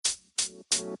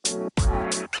Fuck.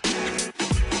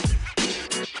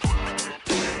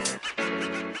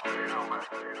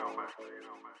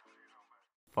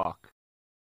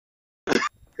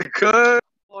 Good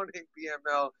morning,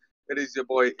 PML. It is your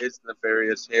boy, It's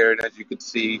Nefarious here, and as you can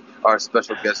see, our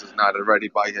special guest is not ready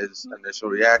by his initial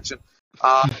reaction.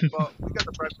 But we got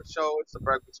the breakfast show. It's the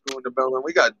breakfast crew in the building.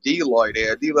 We got D-Lloyd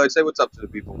here. D-Lloyd, say what's up to the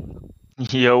people.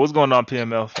 Yo, what's going on,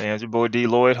 PML fans? Your boy D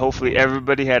Lloyd. Hopefully,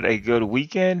 everybody had a good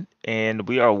weekend, and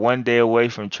we are one day away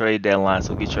from trade deadline.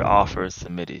 So get your offers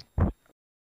submitted.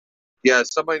 Yeah,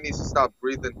 somebody needs to stop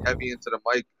breathing heavy into the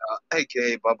mic,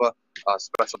 aka Bubba,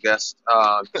 special guest.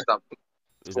 Stop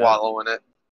swallowing it.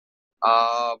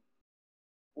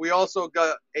 We also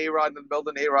got A-Rod in the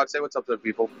building. A-Rod, say what's up to the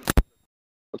people.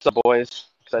 What's up, boys?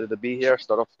 Excited to be here.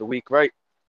 Start off the week right.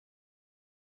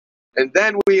 And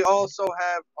then we also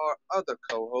have our other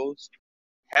co-host,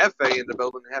 Hefe, in the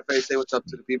building. Hefe, say what's up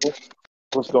to the people.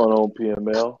 What's going on,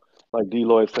 PML? Like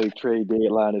D-Lloyd say, trade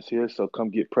deadline is here, so come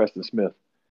get Preston Smith.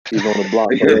 He's on the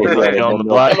block. On the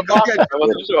block. I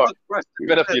wasn't sure. We've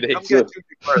been a few days. You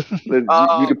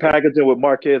can package him with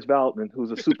Marquez Valdman,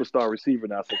 who's a superstar receiver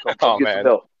now, so come get some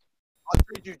help. I'll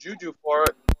trade you Juju for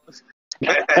it.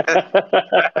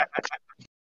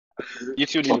 You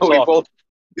two need to talk.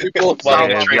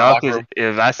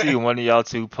 If I see one of y'all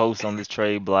two post on this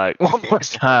trade block one more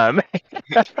time.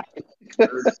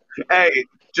 Hey,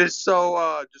 just so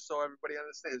everybody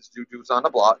understands, Juju's on the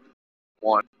block.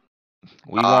 One.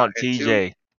 We want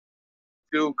TJ.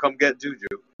 Two, come get Juju.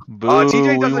 Boo,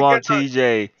 TJ we want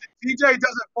TJ. TJ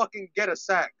doesn't fucking get a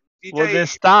sack. TJ Well, then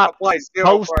stop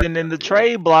posting in the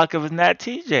trade block if it's not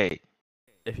TJ.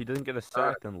 If he doesn't get a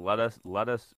sack, then let us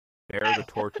bear the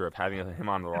torture of having him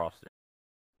on the roster.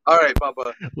 All right,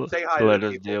 Bubba. Say hi Let to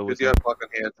us the deal people with because you have fucking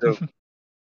hand too.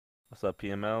 What's up,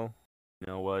 PML? You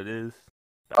know what it is.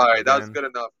 All right, that was good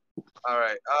enough. All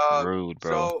right. Rude,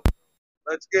 bro. So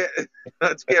let's get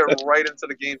right into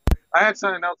the game. I had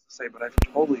something else to say, but I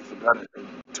totally forgot it. I'm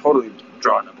totally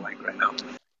drawing a blank right now.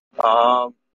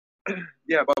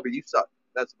 Yeah, Bubba, you suck.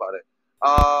 That's about it.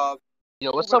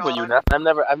 Yo, what's up with you, Neff?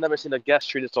 I've never seen a guest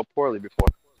treated so poorly before.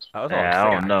 I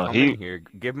don't know. He here,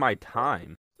 give my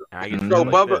time. So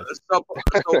Bubba's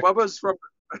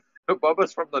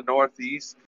from the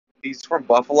Northeast. He's from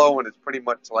Buffalo, and it's pretty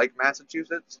much like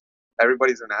Massachusetts.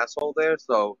 Everybody's an asshole there,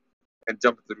 and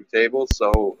jumping through tables.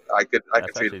 So I could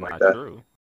treat him like that. True.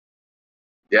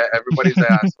 Yeah, everybody's an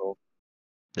asshole.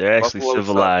 They're actually Buffalo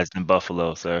civilized in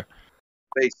Buffalo, sir.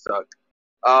 They suck.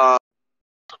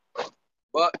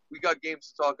 But we got games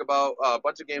to talk about. A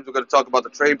bunch of games. We're going to talk about the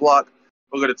trade block.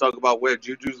 We're going to talk about where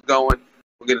Juju's going.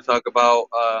 We're going to talk about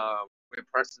where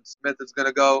Preston Smith is going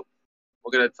to go.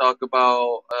 We're going to talk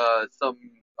about some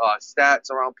stats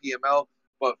around PML.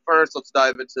 But first, let's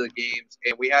dive into the games.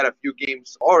 And we had a few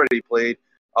games already played.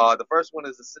 The first one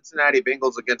is the Cincinnati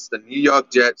Bengals against the New York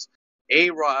Jets.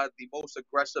 A-Rod, the most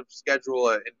aggressive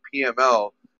scheduler in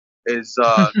PML, is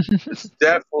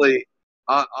definitely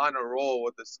on a roll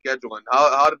with the scheduling.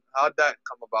 How'd that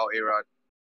come about, A-Rod?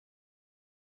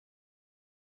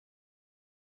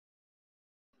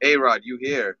 A-Rod, you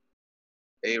here?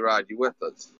 A-Rod, you with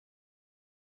us?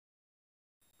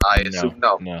 I assume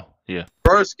no. No, yeah.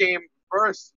 First game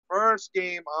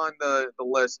on the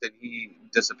list, and he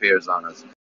disappears on us.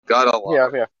 Gotta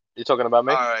love it. Yeah. You talking about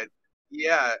me? All right.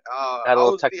 Yeah. Had a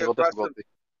little technical difficulty.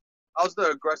 How's the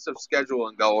aggressive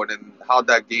scheduling going, and how'd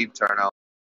that game turn out?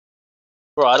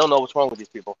 Bro, I don't know what's wrong with these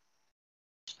people.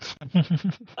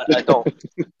 I don't.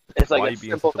 It's like Why a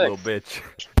simple thing. Little bitch?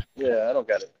 Yeah, I don't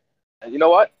get it. And you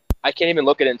know what? I can't even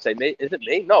look at it and say, is it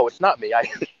me? No, it's not me. I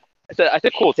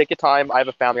said, cool, take your time. I have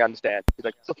a family, I understand. He's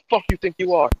like, the fuck you think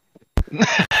you are? Who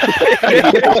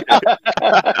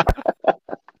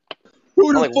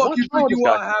the fuck you think you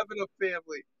are having a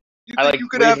family? You think you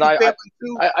could have a family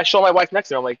too? I show my wife next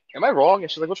to her. I'm like, am I wrong?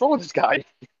 And she's like, what's wrong with this guy?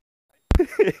 So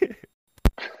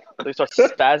he starts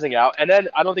spazzing out. And then,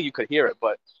 I don't think you could hear it,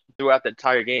 but throughout the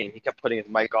entire game, he kept putting his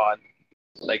mic on.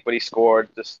 Like, when he scored,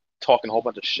 just talking a whole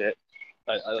bunch of shit.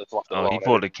 I just left it alone. He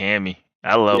pulled a Cammy.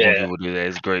 I love when people do that.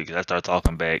 It's great because I start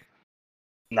talking back.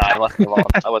 Nah, I left him alone.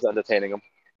 I was entertaining him.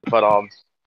 But,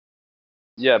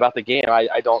 yeah, about the game,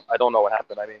 I don't know what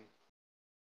happened. I mean,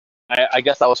 I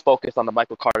guess I was focused on the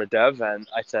Michael Carter dev, and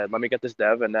I said, let me get this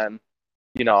dev, and then,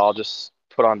 I'll just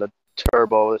put on the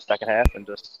turbo the second half and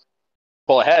just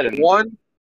pull ahead, and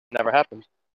never happened.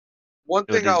 One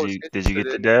thing did you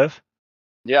get the dev?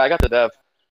 Yeah, I got the dev.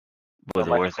 Was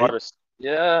it worth it?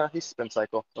 Yeah, he's spin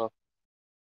cycle, so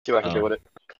see what I can do with it.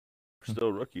 We're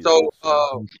still rookies. So,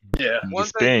 yeah. You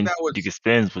can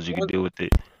spin, but you can do with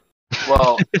it.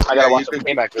 Well, I gotta watch the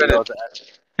payback videos.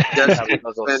 Just Yeah, keep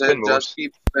those spin spinning. moves. Just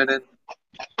keep spinning.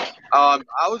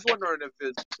 I was wondering if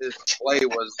his play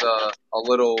was a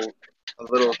little,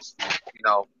 you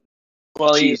know,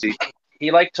 Well, cheesy.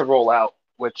 he liked to roll out,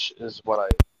 which is what I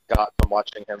got from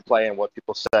watching him play and what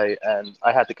people say. And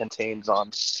I had the contains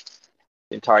on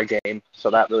the entire game, so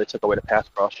that really took away the pass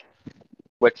rush.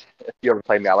 Which, if you ever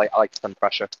played me, I like to spin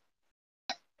pressure.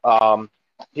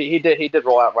 He did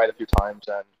roll out right a few times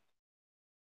and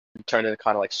it turned into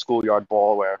kind of like schoolyard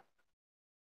ball where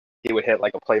he would hit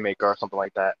like a playmaker or something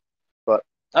like that. But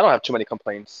I don't have too many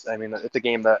complaints. I mean, it's a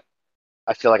game that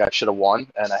I feel like I should have won,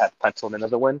 and I had penciled in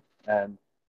as a win, and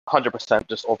 100%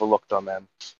 just overlooked them, and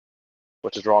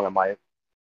which is wrong on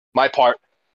my part.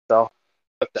 So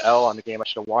took the L on the game I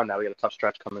should have won. Now we got a tough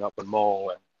stretch coming up with Mo,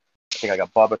 and I think I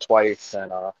got Bubba twice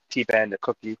and T-Band,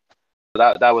 Cookie.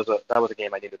 So that was a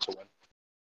game I needed to win.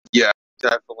 Yeah,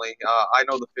 definitely. I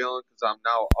know the feeling because I'm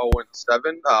now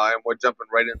 0-7, and we're jumping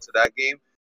right into that game.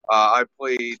 I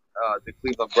played the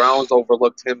Cleveland Browns,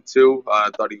 overlooked him too. I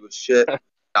thought he was shit.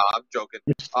 No, I'm joking.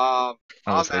 I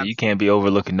was like, you can't be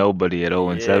overlooking nobody at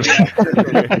 0-7.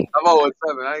 I'm 0-7.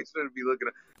 I shouldn't be looking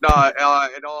at. No,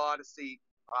 in all honesty,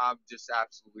 I'm just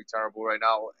absolutely terrible right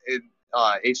now.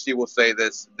 HD will say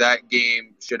this: that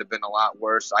game should have been a lot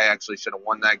worse. I actually should have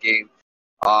won that game.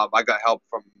 I got help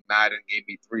from Madden, gave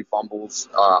me 3 fumbles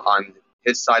on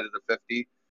his side of the 50,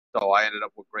 so I ended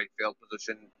up with great field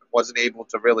position. Wasn't able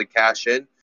to really cash in.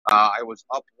 I was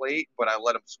up late, but I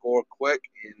let him score quick,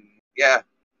 and yeah.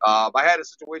 I had a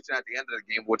situation at the end of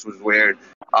the game which was weird.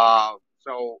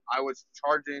 So I was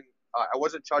charging. I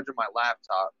wasn't charging my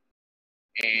laptop,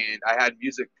 and I had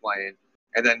music playing.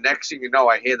 And then next thing you know,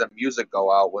 I hear the music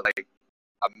go out with like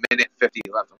a minute 50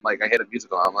 left. I'm like, I hear the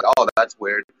music go out. I'm like, oh, that's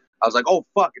weird. I was like, oh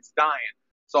fuck, it's dying.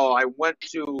 So I went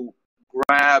to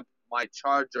grab my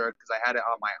charger because I had it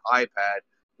on my iPad.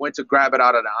 Went to grab it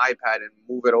out of the iPad and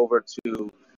move it over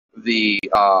to the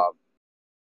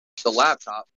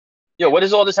laptop. Yo, what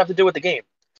does all this have to do with the game?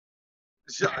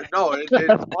 No, it's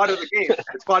part of the game.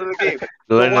 It's part of the game.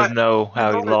 Let us know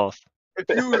how he lost. If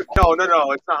you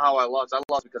no, it's not how I lost. I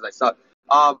lost because I suck.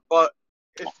 But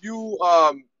if you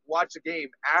watch the game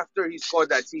after he scored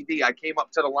that TD, I came up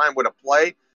to the line with a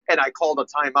play and I called a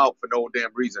timeout for no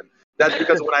damn reason. That's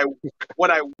because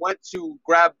when I went to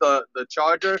grab the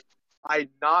charger, I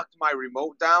knocked my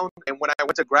remote down, and when I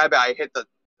went to grab it, I hit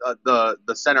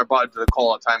the center button to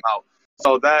call a timeout.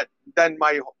 So then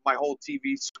my whole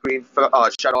TV screen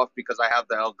shut off because I have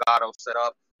the Elgato set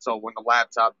up. So when the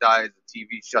laptop dies, the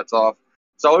TV shuts off.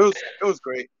 So it was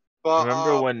great. But,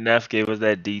 remember when Neff gave us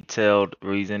that detailed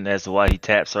reason as to why he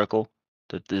tapped circle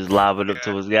to just lob it up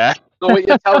to his guy? So what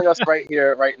you're telling us right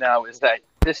here, right now, is that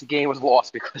this game was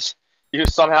lost because you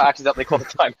somehow accidentally called a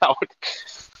timeout.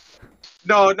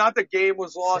 No, not the game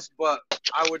was lost, but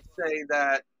I would say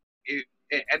that it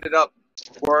ended up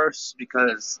worse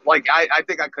because, like, I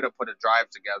think I could have put a drive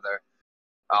together.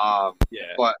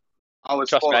 Yeah. But I was.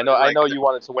 Trust me, I know you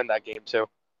wanted to win that game too.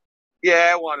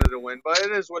 Yeah, I wanted to win, but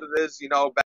it is what it is. You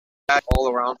know, back all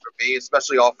around for me,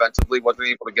 especially offensively, wasn't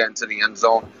able to get into the end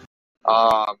zone.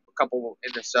 A couple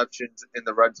interceptions in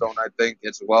the red zone, I think,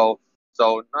 as well.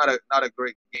 So not a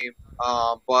great game.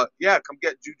 But yeah, come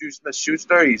get Juju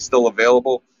Smith-Schuster. He's still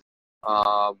available.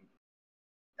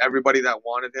 Everybody that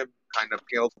wanted him kind of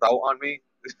peeled out on me.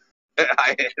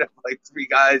 I hit up like 3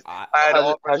 guys.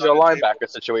 How's your linebacker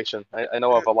situation? I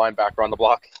know of a linebacker on the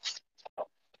block. Oh,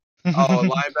 a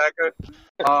linebacker?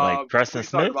 Like Preston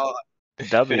Smith?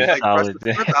 That'd be like solid.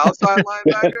 Preston Smith, outside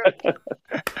linebacker?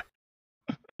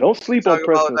 Don't sleep on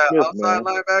Preston Smith, outside man.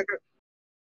 linebacker?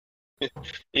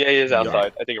 Yeah, he is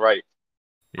outside. I think you're right.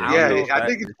 Yeah, I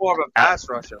think he's more of a pass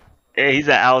rusher. Yeah, he's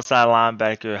an outside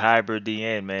linebacker, hybrid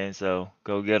DN, man. So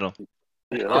go get him.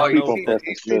 Yeah,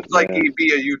 he seems like he'd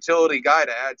be a utility guy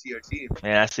to add to your team.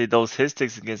 Man, I see those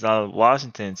statistics against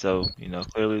Washington, so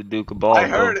clearly Duke a ball. I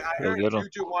heard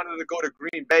Juju wanted to go to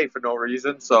Green Bay for no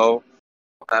reason, so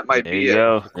that might be it.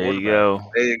 There you go.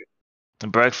 The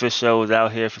Breakfast Show is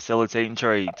out here facilitating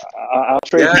trades. I'll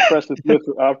trade you Preston Smith.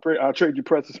 I'll trade you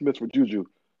Preston Smith for Juju.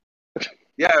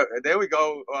 Yeah, there we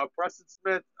go. Preston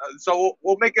Smith. So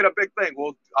we'll make it a big thing.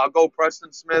 I'll go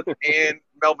Preston Smith and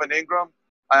Melvin Ingram.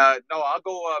 I'll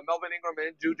go Melvin Ingram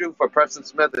and Juju for Preston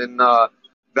Smith and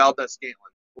Valdez-Scantling.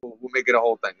 We'll make it a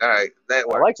whole thing. All right, that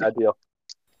works. I like that deal.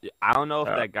 I don't know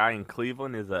if that guy in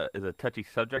Cleveland is a touchy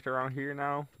subject around here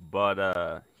now,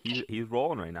 but he's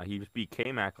rolling right now. He just beat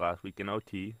K-Mac last week in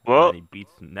OT. Well, and he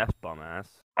beats Neff bum ass.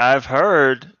 I've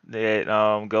heard that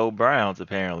go Browns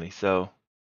apparently. So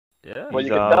yeah, well, you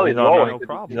can tell he's rolling.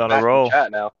 He's on a roll.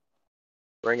 Chat now.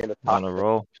 Bring in the top. On a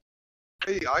roll.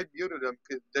 Hey, I muted him.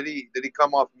 Did he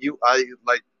come off mute? I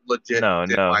legit No,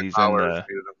 did no, my he's in powers the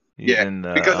mute him. he's Yeah, in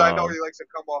the because I know he likes to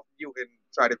come off mute and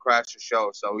try to crash the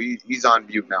show, so he's on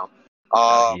mute now.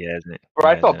 Um, he hasn't. Bro,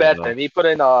 He I felt hasn't at bad for all. him. He put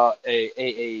in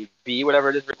a B, whatever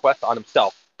it is, request on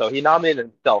himself. So he nominated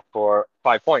himself for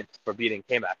 5 points for beating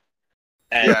K-Mac.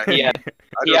 And yeah, he had I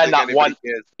he don't had think not anybody one.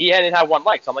 cares. He hadn't had 1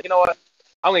 like. So I'm like, you know what?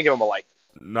 I'm gonna give him a like.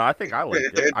 No, I think I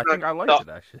liked it. I think I liked No. it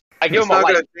actually. I give It's him a not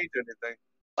like. gonna change anything.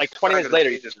 Like 20 not minutes gonna later,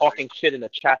 change he's anything. talking shit in the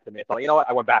chat to me. So I'm like, you know what?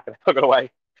 I went back and I took it away.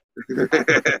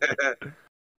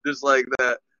 Just like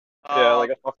that. Yeah,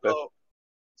 like fuck this.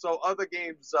 So other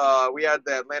games, we had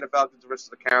the Atlanta Falcons versus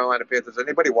the Carolina Panthers.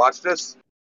 Anybody watch this?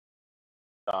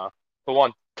 For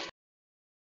one,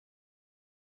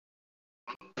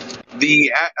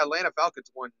 The Atlanta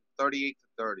Falcons won 38-30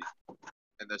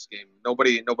 in this game.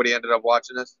 Nobody ended up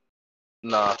watching this.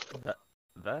 nah.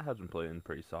 That has been playing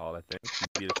pretty solid. I think he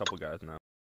beat a couple guys now.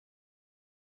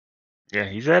 Yeah,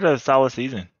 he's had a solid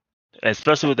season,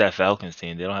 especially with that Falcons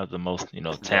team. They don't have the most,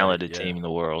 talented yeah. team in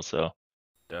the world. So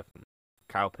Definitely.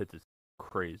 Kyle Pitts is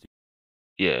crazy.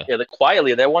 yeah, Yeah,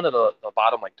 quietly, they're one of the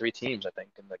bottom 3 teams, I think,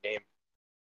 in the game.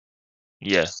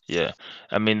 yeah.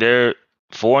 I mean, they're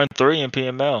 4-3 in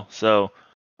PML. So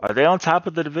are they on top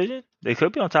of the division? They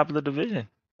could be on top of the division.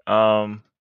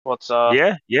 What's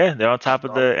Yeah, they're on top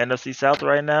of the NFC South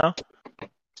right now.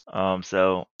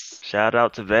 So shout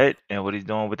out to Vet and what he's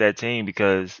doing with that team,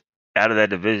 because out of that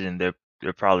division,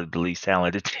 they're probably the least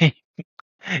talented team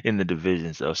in the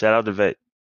division. So shout out to Vet.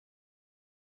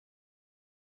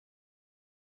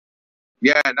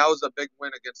 Yeah, and that was a big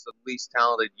win against the least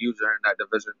talented user in that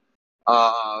division.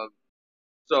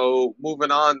 So moving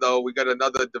on, though, we got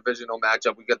another divisional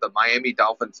matchup. We got the Miami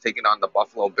Dolphins taking on the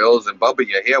Buffalo Bills. And Bubba,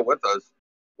 you're here with us.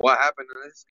 What happened in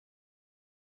this?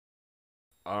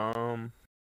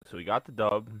 So we got the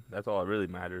dub. That's all that really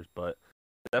matters. But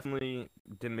definitely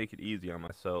didn't make it easy on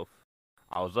myself.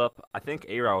 I was up. I think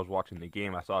A-Rod was watching the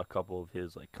game. I saw a couple of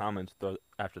his comments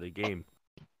after the game.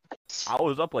 I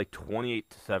was up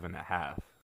 28-7 at half.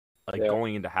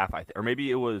 Going into half, or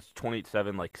maybe it was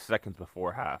 28-7 seconds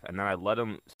before half, and then I let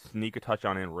him sneak a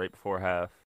touchdown in right before half,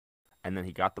 and then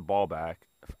he got the ball back.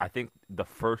 I think the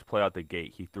first play out the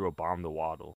gate, he threw a bomb to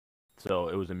Waddle, so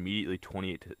it was immediately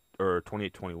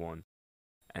 28-21,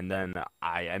 and then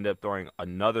I ended up throwing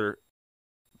another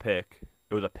pick.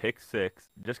 It was a pick six,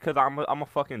 just because I'm a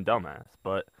fucking dumbass.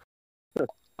 But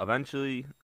eventually,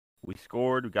 we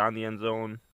scored. We got in the end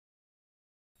zone,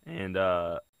 and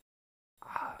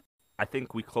I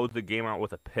think we closed the game out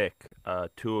with a pick.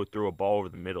 Tua threw a ball over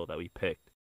the middle that we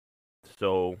picked.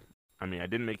 So, I mean, I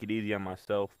didn't make it easy on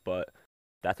myself, but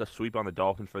that's a sweep on the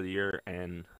Dolphins for the year.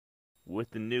 And with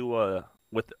the new,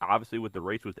 obviously with the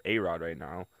race with A-Rod right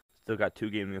now, still got 2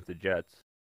 games against the Jets,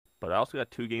 but I also got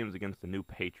 2 games against the new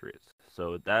Patriots.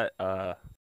 So that, I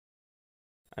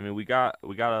mean, we got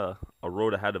a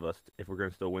road ahead of us if we're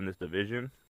gonna still win this division.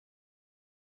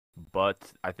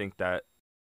 But I think that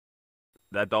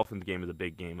Dolphins game is a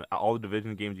big game. All the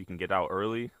division games you can get out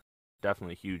early,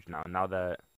 definitely huge now. Now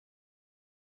that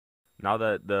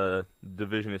the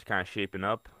division is kind of shaping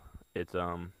up, it's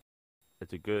a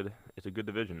good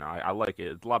division now. I like it.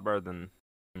 It's a lot better than.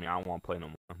 I mean, I don't want to play no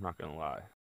more. I'm not gonna lie.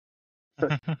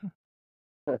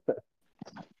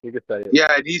 You could say it.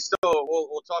 Yeah, and he's still.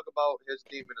 We'll talk about his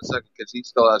team in a second because he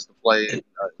still has to play. And,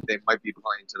 they might be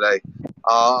playing today.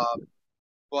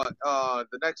 But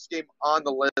the next game on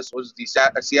the list was the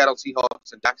Seattle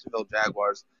Seahawks and Jacksonville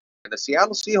Jaguars. And the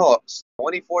Seattle Seahawks,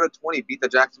 24-20, beat the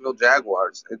Jacksonville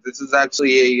Jaguars. This is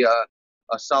actually a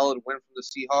solid win from the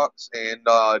Seahawks, and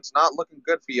it's not looking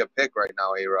good for your pick right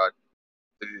now, A-Rod.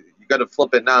 You got to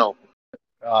flip it now.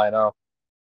 I know.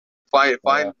 Find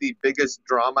the biggest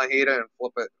drama hater and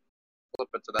flip it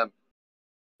to them.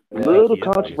 Little he is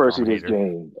controversy a this hater.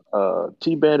 game.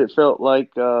 T-Bandit felt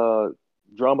like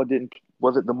Drama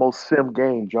wasn't the most sim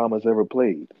game Drama's ever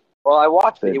played. Well, I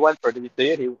watched it. He went for, did you see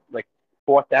it? He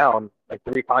fourth down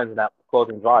 3 times in that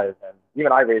closing drive, and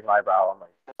even I raised my eyebrow. I'm like,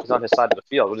 he's on his side of the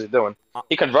field. What is he doing?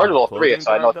 He converted all 3,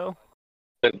 so I know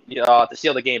to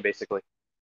seal the game basically.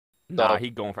 Nah, he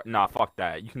going for fuck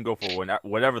that. You can go for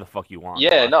whatever the fuck you want.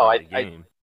 Yeah, no, I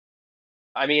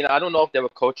mean, I don't know if there were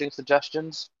coaching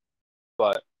suggestions,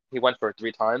 but he went for it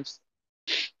 3 times.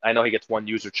 I know he gets 1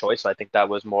 user choice, so I think that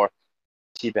was more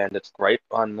T-Bandit's gripe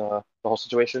on the whole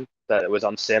situation. That it was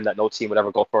on Sim that no team would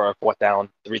ever go for a 4th down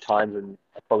 3 times in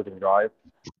a closing drive.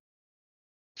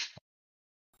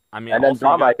 I mean, and then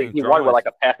Drama, I think he won with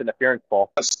a pass interference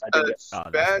ball. Especially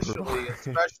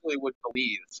with the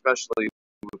lead, especially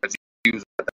because he was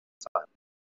at that time.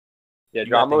 Yeah,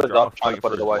 Drama was up trying to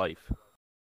put it away.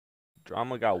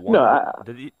 Drama got one. No,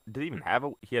 Did he even have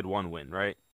a? He had one win,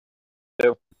 right?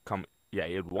 Two. Yeah,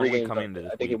 he had 3 one win games. coming into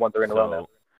this I think he week. won 3 in a row now.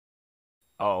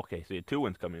 Oh, okay. So he had 2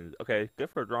 wins coming in. Okay, good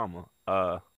for Drama.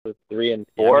 3 and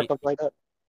 4 Yeah, I mean, or something like that.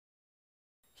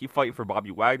 he fighting for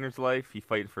Bobby Wagner's life. He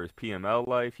fighting for his PML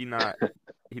life. He not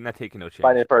taking no chance.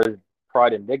 Fighting for his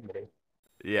pride and dignity.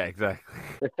 Yeah, exactly.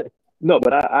 no,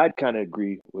 but I'd kind of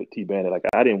agree with T Bandit. Like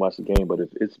I didn't watch the game, but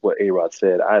it's what A Rod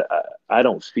said. I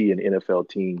don't see an NFL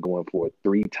team going for it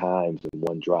 3 times in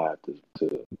one drive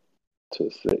to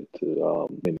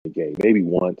win the game. Maybe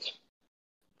once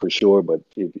for sure, but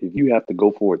if you have to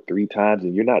go for it 3 times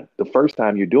and you're not the first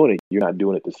time you're doing it, you're not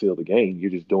doing it to seal the game. You're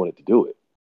just doing it to do it.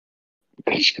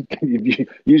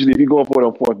 Usually, if you're going for it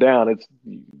on 4th down, it's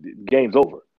game's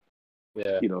over.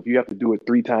 Yeah. You know, if you have to do it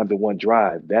 3 times in one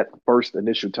drive, that first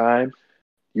initial time,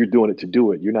 you're doing it to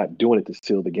do it. You're not doing it to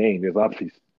seal the game. There's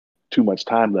obviously too much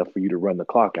time left for you to run the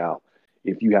clock out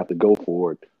if you have to go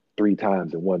for it 3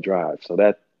 times in one drive. So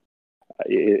that,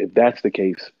 if that's the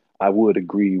case, I would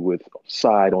agree with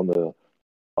side on the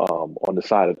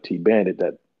side of T Bandit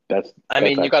that's. I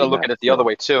mean, you got to look at it the other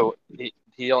way too. Yeah.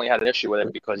 He only had an issue with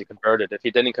it because he converted. If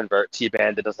he didn't convert,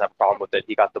 T-Bandit doesn't have a problem with it.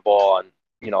 He got the ball on,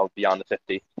 beyond the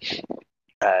 50,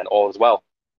 and all is well.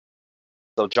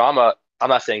 So Drama, I'm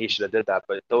not saying he should have did that,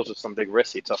 but those are some big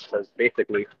risks he took because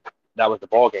basically that was the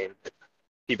ball game.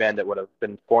 T-Bandit would have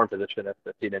been in scoring position if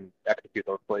he didn't execute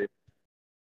those plays.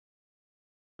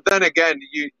 But then again,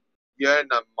 you're in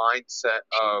the mindset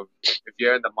of if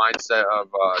you're in the mindset of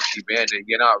T-Bandit,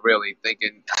 you're not really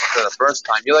thinking for the first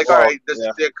time. You're like, all right,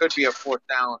 there could be a 4th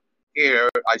down here.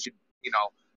 I should,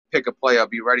 pick a play. I'll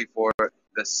be ready for it.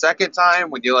 The second time,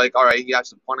 when you're like, all right, you have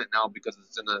to punt it now because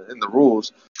it's in the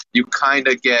rules, you kind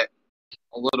of get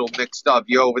a little mixed up.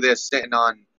 You're over there sitting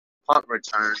on punt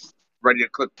return, ready to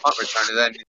click punt return, and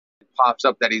then it pops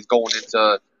up that he's going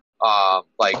into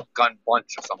like gun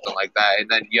bunch or something like that, and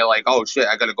then you're like, oh shit,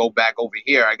 I gotta go back over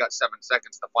here. I got 7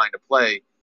 seconds to find a play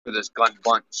for this gun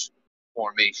bunch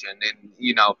formation, and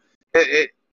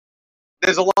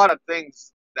there's a lot of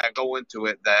things that go into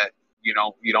it that you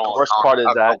don't. The worst part is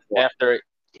that after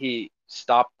he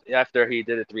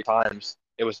did it 3 times,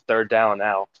 it was 3rd down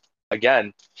now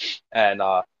again, and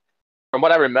from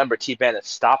what I remember, T-Bandit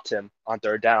stopped him on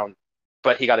 3rd down,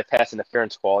 but he got a pass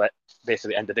interference call that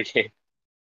basically ended the game.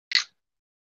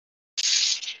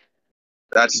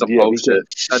 That's some bullshit.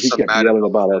 He kept yelling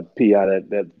about a PI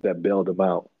that bailed him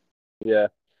out. Yeah.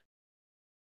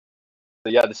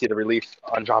 So you had to see the relief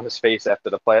on Drama's face after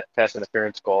the pass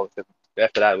interference call.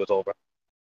 After that, it was over.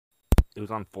 It was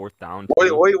on 4th down.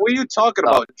 What are you talking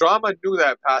about? Drama knew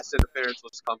that pass interference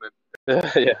was coming.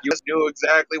 Yeah. He knew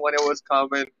exactly when it was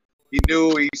coming. He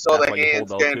knew. He saw the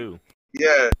hands getting.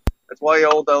 Yeah, that's why he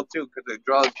hold L2 because it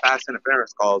draws pass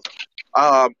interference calls.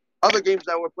 Other games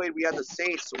that were played, we had the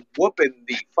Saints whooping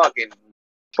the fucking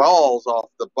balls off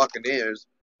the Buccaneers,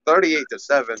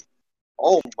 38-7.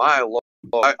 Oh my lord!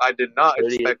 I did not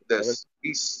expect this.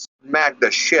 He smacked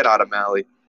the shit out of Mally.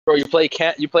 Bro, you play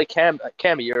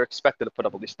Cammy, you're expected to put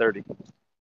up at least 30.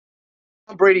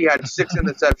 Tom Brady had 6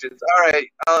 interceptions. All right,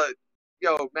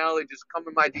 Mally, just come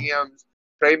in my DMs.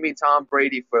 Trade me Tom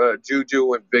Brady for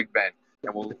Juju and Big Ben,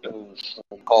 and we'll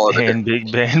call it. And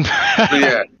Big Ben.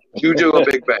 Yeah, Juju and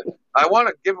Big Ben. I want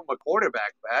to give him a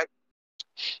quarterback back.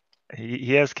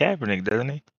 He has Kaepernick, doesn't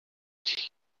he?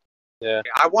 Yeah.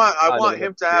 I want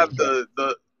him to have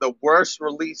the worst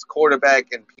release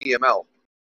quarterback in PML.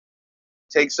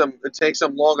 It takes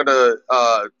him longer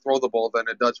to throw the ball than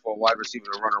it does for a wide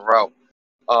receiver to run a route.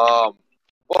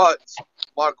 But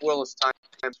Mark Willis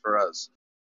times for us.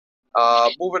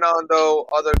 Moving on though,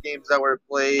 other games that were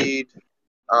played.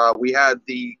 We had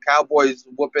the Cowboys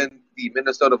whooping the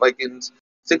Minnesota Vikings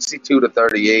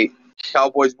 62-38.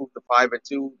 Cowboys moved to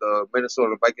 5-2. The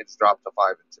Minnesota Vikings dropped to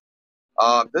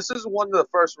 5-2. This is one of the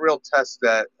first real tests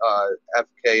that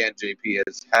FK and JP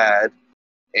has had,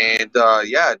 and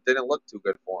it didn't look too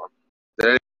good for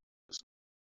him.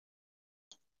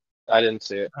 I didn't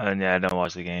see it. I didn't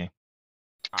watch the game.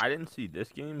 I didn't see this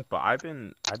game, but I've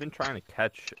been trying to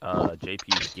catch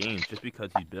JP's games just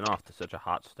because he's been off to such a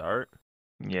hot start.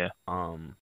 Yeah.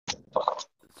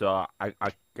 So I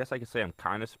guess I could say I'm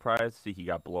kind of surprised to see he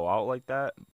got blown out like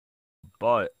that,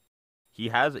 but he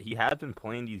has been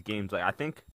playing these games. Like I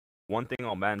think one thing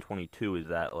on Madden 22 is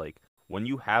that like when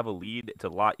you have a lead, it's a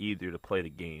lot easier to play the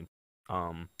game.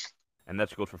 And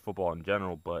that goes for football in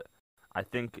general. But I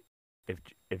think if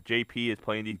JP is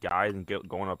playing these guys and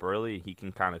going up early, he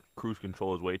can kind of cruise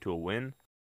control his way to a win.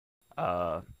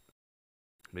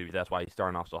 Maybe that's why he's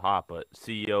starting off so hot. But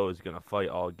CEO is gonna fight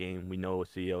all game. We know what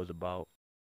CEO is about.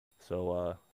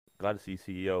 So glad to see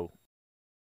CEO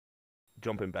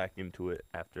jumping back into it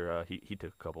after he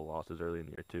took a couple losses early in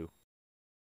the year too.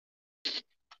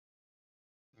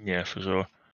 Yeah, for sure.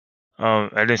 I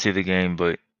didn't see the game,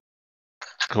 but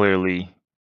clearly,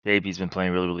 JP's been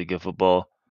playing really, really good football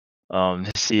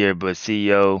this year. But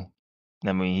CEO,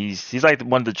 I mean, he's like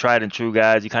one of the tried and true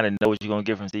guys. You kind of know what you're gonna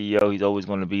get from CEO. He's always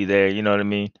going to be there. You know what I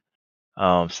mean?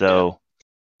 So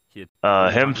He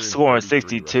had him scoring 333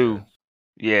 62, rush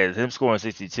yeah, him scoring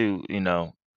 62,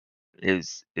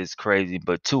 is crazy.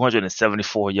 But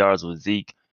 274 yards with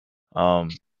Zeke.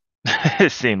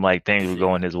 It seemed like things were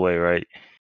going his way, right?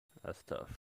 That's tough.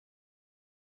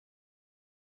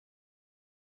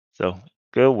 So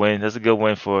good win. That's a good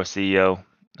win for CEO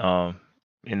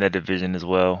in that division as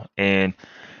well. And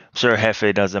I'm sure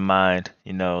Hefe doesn't mind,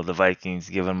 the Vikings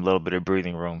giving him a little bit of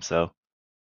breathing room. So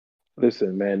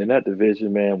Listen, man, in that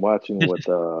division, man, watching what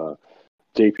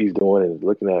JP's doing and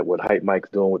looking at what Hype Mike's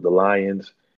doing with the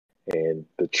Lions and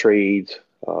the trades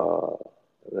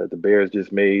that the Bears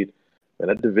just made, man,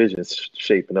 that division's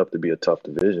shaping up to be a tough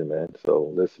division, man.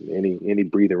 So listen, any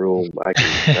breathing room I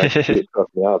can get,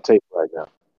 trust me, I'll take right now.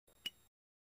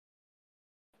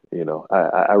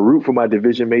 I root for my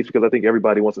division mates because I think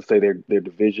everybody wants to say their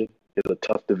division is a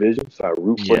tough division, so I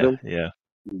root for them. Yeah.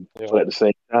 But at the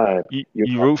same time,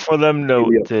 You root for them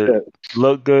really to upset.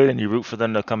 look good, and you root for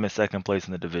them to come in second place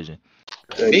in the division.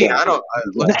 Me, I don't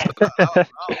give a Exactly. fuck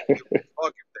if they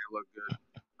look good.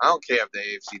 I don't care if the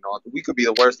AFC North. We could be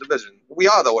the worst division. We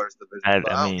are the worst division.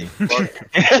 But I don't give a fuck.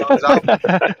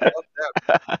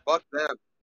 Fuck them.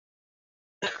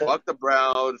 Fuck the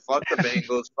Browns. Fuck the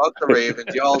Bengals. Fuck the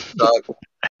Ravens. Y'all suck.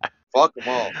 Fuck them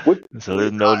all. So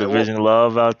there's no division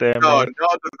love out there, No, man. no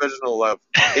divisional love.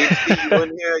 HC, you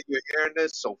in here? You're hearing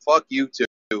this, so fuck you too.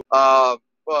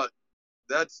 But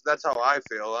that's how I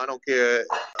feel. I don't care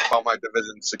about my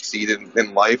division succeeding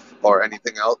in life or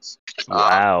anything else.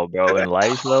 Wow, bro, in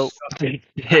life though. I'm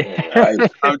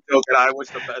joking. I wish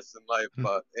the best in life,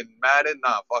 but in Madden,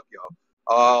 nah, fuck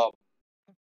y'all.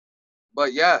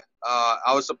 But yeah,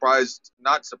 I was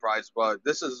not surprised, but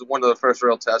this is one of the first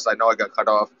real tests. I know I got cut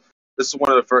off. This is one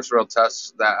of the first real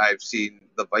tests that I've seen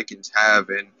the Vikings have,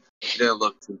 and it didn't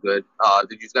look too good.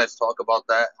 Did you guys talk about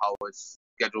that? How his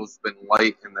schedule's been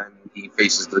light, and then he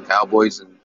faces the Cowboys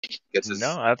and gets his.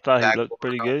 No, I thought he back looked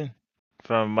pretty going good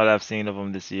from what I've seen of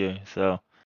him this year. So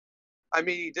I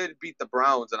mean, he did beat the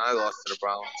Browns, and I lost to the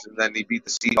Browns, and then he beat the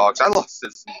Seahawks. I lost to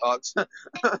the Seahawks.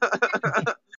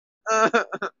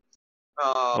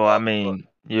 well, I mean,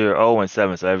 you're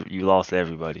 0-7, so you lost to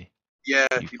everybody. Yeah,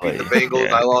 You you beat the played, Bengals.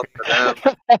 yeah. I lost to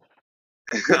them.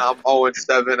 I'm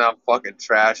 0-7. I'm fucking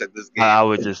trash at this game. I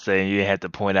was just saying you had to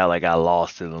point out like I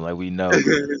lost to them, like we know.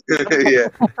 Yeah.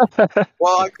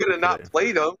 Well, I could have not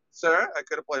played them, sir. I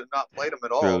could have not played them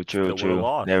at all. True. would've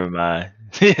lost. Never mind.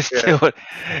 But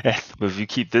if you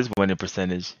keep this winning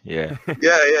percentage, yeah.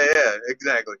 Yeah.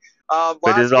 Exactly. But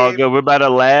Last it's all game, good. We're about to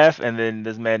laugh, and then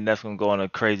this man Neff's gonna go on a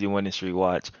crazy winning streak.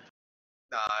 Watch.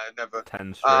 nah, never.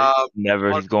 10 straight.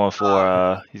 Never. He's going for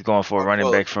a Mark running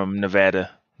Willis. back from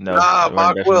Nevada. No, Nah, a running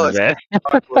Mark back from Willis. Nevada.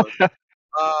 Mark Willis.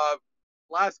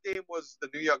 Last game was the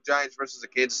New York Giants versus the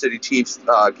Kansas City Chiefs.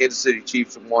 Kansas City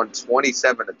Chiefs won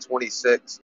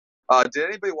 27-26. Did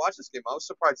anybody watch this game? I was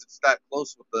surprised it's that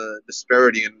close with the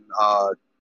disparity in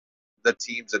the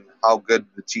teams and how good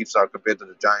the Chiefs are compared to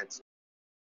the Giants.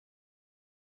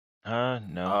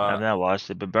 No, I've not watched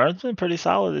it. But Burns been pretty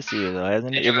solid this year, though,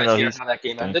 hasn't he? Did you Even guys though hear he's how that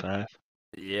game ended? 25.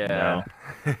 Yeah.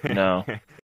 No.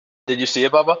 Did you see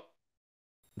it, Bubba?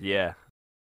 Yeah.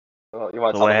 Oh, you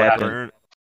want to So tell what me what happened? happened?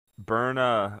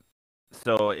 Burn.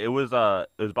 So it was about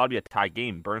to be a tie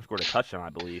game. Burn scored a touchdown, I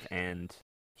believe, and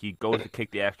he goes to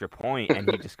kick the extra point, and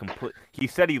he just He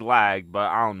said he lagged, but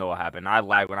I don't know what happened. I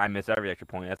lag when I miss every extra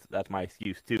point. That's my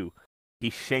excuse too. He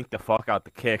shanked the fuck out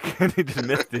the kick, and he just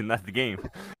missed it, and that's the game.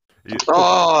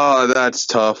 Oh, that's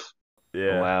tough.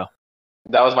 Yeah. Wow.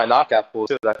 That was my knockout pool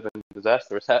too. That could have been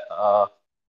disastrous.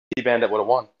 T-Bandit would have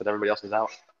won, but everybody else was out.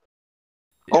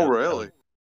 Oh, really?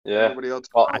 Yeah. Everybody else.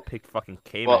 Well, I picked fucking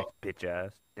K-Mac, bitch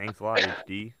ass. Thanks a lot,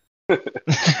 HD.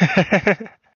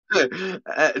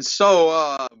 So,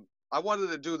 I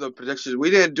wanted to do the predictions. We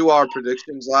didn't do our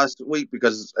predictions last week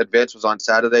because Advance was on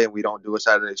Saturday and we don't do a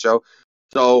Saturday show.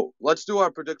 So let's do our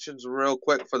predictions real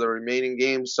quick for the remaining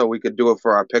games so we could do it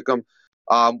for our pick'em.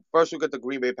 First we got the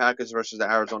Green Bay Packers versus the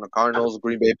Arizona Cardinals.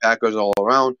 Green Bay Packers all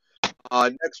around.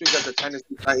 Next we got the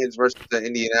Tennessee Titans versus the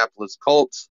Indianapolis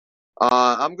Colts.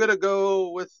 I'm gonna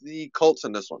go with the Colts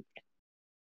in this one.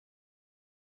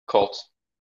 Colts.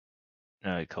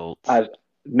 All right, Colts. I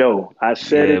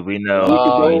said Yeah, it. we know.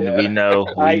 Oh, We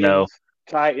know.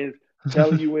 Titans.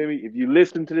 Telling you, Emmy, if you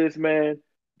listen to this, man,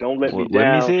 don't let me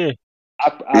Wemmy's down. here. I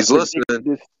He's predicted listening.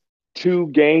 this 2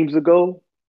 games ago.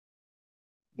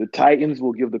 The Titans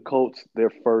will give the Colts their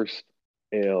first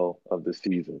L of the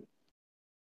season.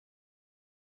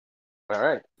 All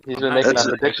right. He's I'm been not making That's that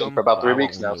gonna it. pick prediction them, for about but 3 I want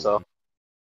weeks them now. to So win.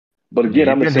 But again,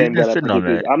 I'm the He's same guy been that sitting on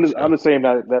predicted. that. I'm the same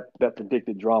guy that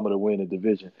predicted drama to win the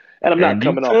division, and I'm not And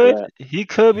coming off of that. he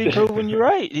could be proving you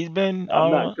right. He's been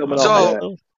I'm not coming off of So,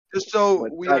 that. just so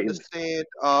But we Titans, understand,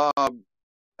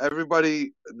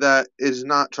 everybody that is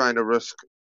not trying to risk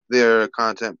their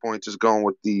content points is going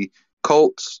with the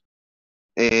Colts,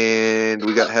 and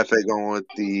we got Hefe going with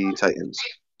the Titans.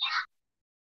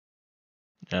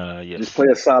 Yes. just play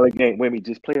a solid game. Wait, me,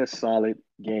 just play a solid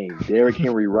game. Derrick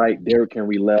Henry right, Derrick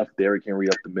Henry left, Derrick Henry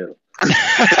up the middle.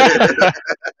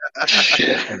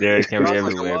 Derrick Henry Sounds like a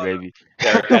everywhere, lot. baby.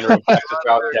 Derrick Henry in practice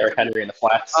route, Derrick Henry in the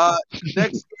flats.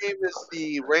 Next game is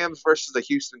the Rams versus the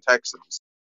Houston Texans.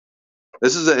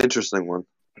 This is an interesting one.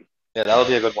 Yeah, that'll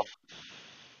be a good one.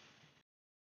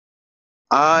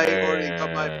 I already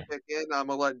got my pick in. I'm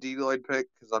gonna let D-Lloyd pick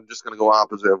because I'm just gonna go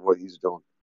opposite of what he's doing.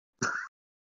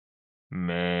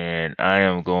 Man,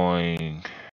 I'm going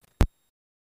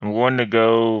to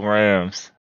go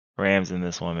Rams. Rams in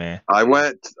this one, man. I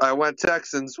went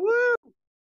Texans. Woo!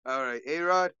 All right,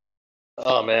 A-Rod.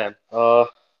 Oh man. Do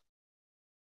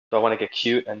I want to get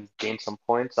cute and gain some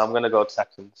points? I'm gonna go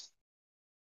Texans.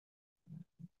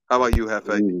 How about you,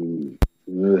 Hefe?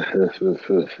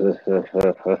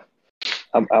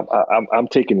 I'm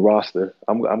taking roster.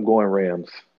 I'm going Rams.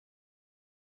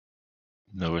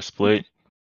 No, we're split.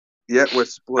 Yeah, we're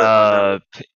split on that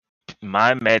one.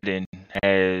 My Madden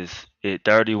has it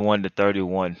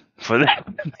 31-31 for that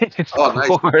Oh, nice.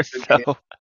 score. Good So game.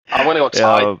 I'm gonna go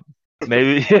tie.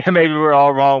 maybe we're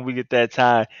all wrong. We get that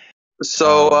tie.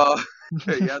 So,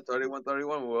 yeah,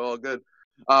 31-31. We're all good.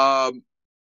 San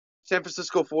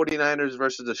Francisco 49ers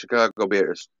versus the Chicago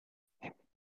Bears.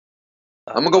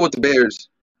 I'm going to go with the Bears.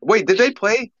 Wait, did they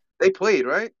play? They played,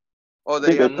 right? Oh, I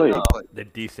think they played. They're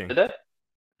decent. Did they?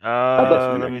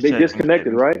 Let me They check.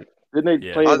 disconnected, right? Didn't they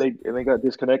Yeah. play and they got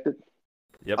disconnected?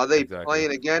 Yep. Are they exactly.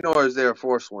 playing again, or is there a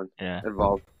fourth one Yeah.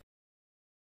 involved?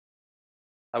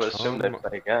 I would assume they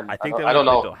play again. I think they I don't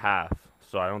only know. played till half,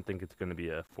 so I don't think it's going to be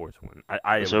a fourth one.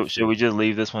 So should we just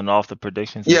leave this one off the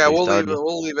predictions? Yeah, we'll leave it.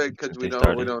 We'll leave it because we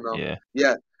don't know.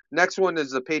 Yeah. Next one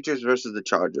is the Patriots versus the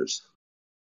Chargers.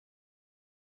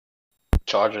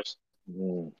 Chargers.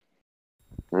 Mm.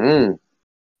 Mm.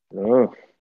 Oh.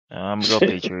 I'm gonna go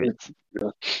Patriots.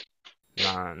 Nah.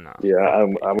 Yeah,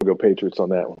 I'm gonna go Patriots on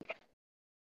that one.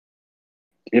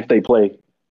 If they play.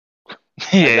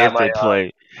 Yeah, if they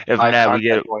play. If my not, we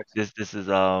get points. this is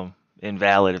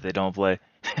invalid if they don't play.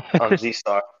 On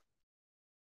Z-Star.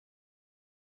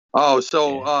 Oh,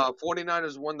 so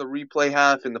 49ers won the replay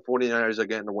half, and the 49ers are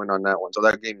getting the win on that one. So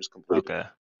that game is complete. Okay.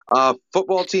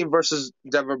 Football team versus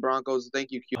Denver Broncos.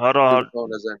 Thank you, Q. Hold on.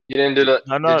 You didn't do the.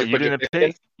 No, did you didn't pick.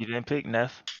 in? You didn't pick,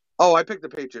 Neff. Oh, I picked the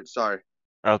Patriots. Sorry.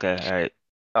 Okay, all right.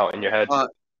 Oh, in your head.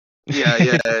 Yeah.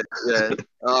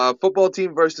 Football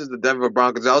team versus the Denver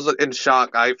Broncos. I was in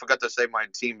shock. I forgot to say my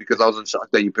team because I was in shock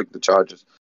that you picked the Chargers.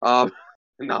 No.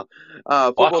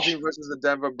 Football team versus the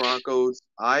Denver Broncos.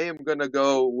 I am gonna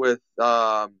go with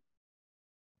we'll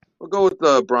go with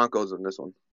the Broncos in this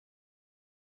one.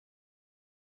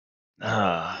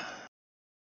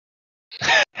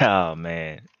 Oh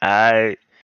man, I'm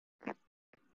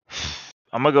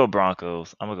gonna go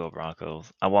Broncos.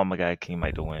 I want my guy King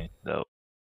Mike to win, though.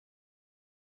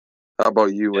 How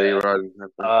about you, A-Rod?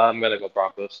 I'm gonna go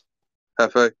Broncos.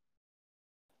 Hefe?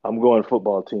 I'm going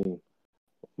football team.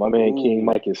 My man King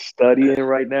Mike is studying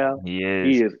right now. He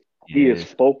is. He is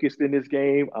focused in this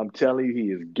game. I'm telling you,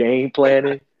 he is game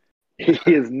planning. He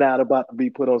is not about to be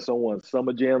put on someone's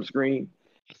summer jam screen.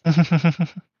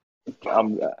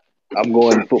 I'm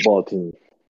going football team.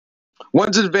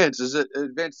 When's it advanced? Is it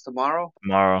advanced tomorrow?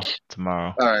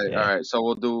 Tomorrow. All right. So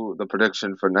we'll do the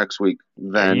prediction for next week.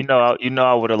 Then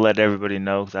I would have let everybody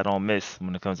know because I don't miss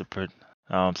when it comes to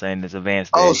I'm saying this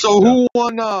advanced. Oh, so who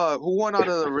won? Who won out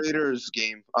of the Raiders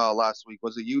game last week?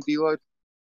 Was it you, D-Lloyd?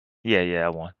 Yeah, I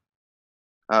won.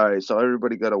 All right, so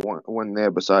everybody got a win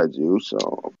there besides you.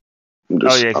 So.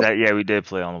 Yeah, we did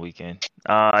play on the weekend.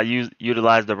 I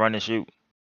utilized the run and shoot.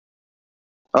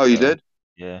 Oh, you did?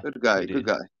 Yeah. Good guy.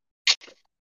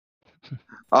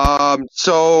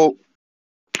 So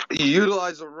you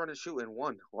utilized the run and shoot and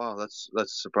won. Wow, that's a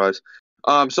surprise.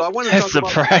 So I want to talk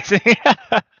surprising.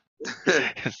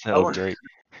 It's so great.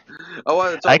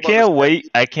 I can't wait.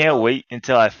 I can't wait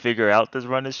until I figure out this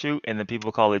run and shoot, and then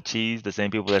people call it cheese. The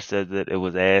same people that said that it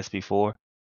was ass before.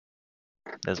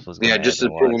 That's what's going just to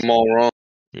prove them all wrong.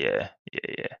 Yeah.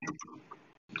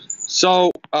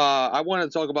 So I want to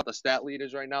talk about the stat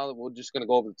leaders right now. We're just going to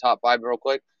go over the top 5 real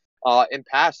quick. In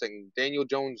passing, Daniel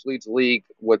Jones leads the league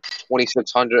with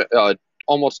 2,600,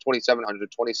 almost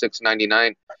 2,700,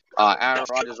 2,699. Aaron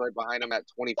Rodgers right behind him at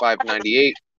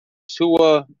 2,598.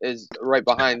 Tua is right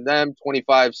behind them,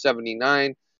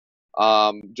 2,579.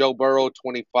 Joe Burrow,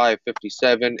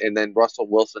 2,557, and then Russell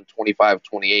Wilson,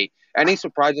 2,528. Any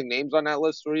surprising names on that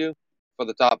list for you for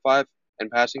the top 5 in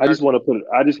passing I yards? just want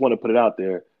to put it out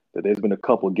there that there's been a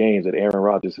couple of games that Aaron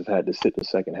Rodgers has had to sit the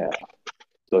second half.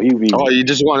 So he would be. Oh, you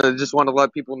just want to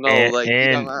let people know,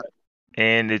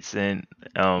 and it's in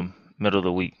middle of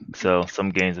the week, so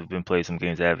some games have been played, some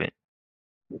games haven't.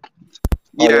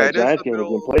 Yeah, the Giants game has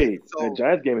been played. The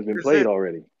Giants game has been played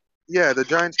already. Yeah, the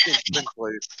Giants game's been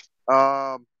played.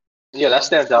 Yeah, that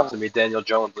stands out to me. Daniel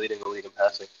Jones leading the league in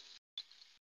passing.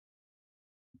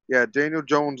 Yeah, Daniel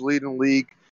Jones leading the league.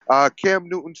 Cam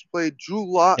Newton's played.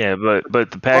 Drew Lock. Yeah,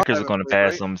 but the Packers are going to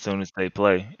pass them as soon as they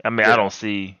play. I mean, I don't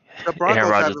see Aaron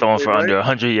Rodgers throwing for under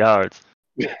 100 yards.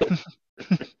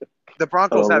 The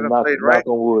Broncos haven't played, right? Knock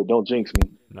on wood, don't jinx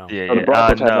me. No. The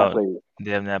Broncos have not played.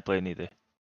 They have not played neither.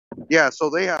 Yeah, so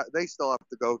they still have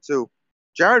to go too.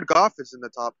 Jared Goff is in the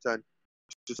top 10,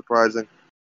 which is surprising.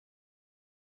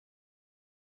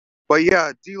 But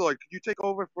yeah, D-Lloyd, could you take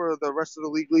over for the rest of the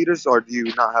league leaders, or do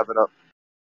you not have it up?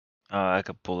 I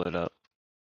could pull it up.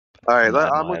 All right,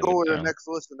 I'm gonna go with the next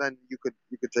list, and then you could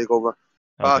take over.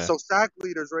 Okay. So sack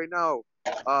leaders right now,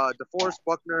 DeForest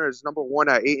Buckner is number 1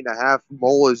 at 8.5.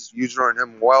 Mole is using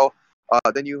him well.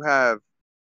 Then you have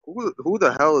who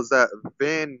the hell is that?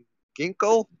 Van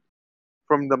Ginkel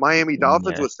from the Miami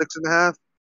Dolphins with 6.5.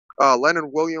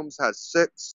 Leonard Williams has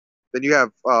 6. Then you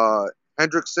have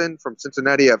Hendrickson from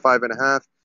Cincinnati at 5.5.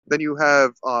 Then you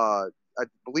have I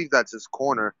believe that's his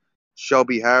corner,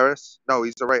 Shelby Harris. No,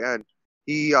 he's the right end.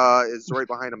 He is right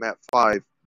behind him at 5.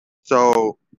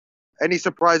 So, any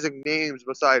surprising names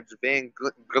besides Van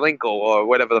Ginkel or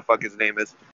whatever the fuck his name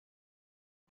is?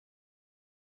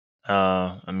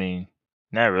 I mean,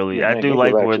 not really. Yeah, I do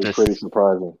like where this. Pretty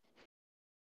surprising.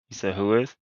 You said who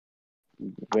is?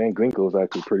 Van Ginkel is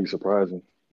actually pretty surprising.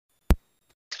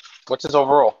 What's his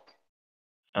overall?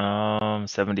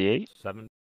 78. 7.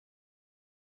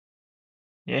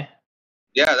 Yeah.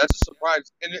 Yeah, that's a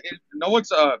surprise. And no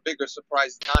one's a bigger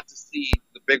surprise not to see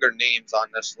the bigger names on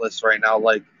this list right now,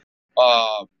 like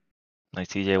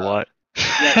TJ Watt.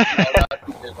 Yeah,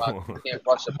 TJ Watt. Can't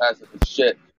rush it past it for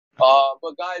shit.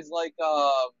 But guys like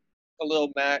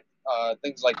Khalil Mack,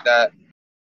 things like that.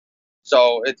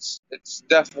 So it's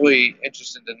definitely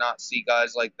interesting to not see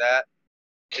guys like that.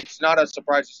 It's not a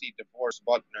surprise to see DeForest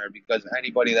Buckner because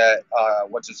anybody that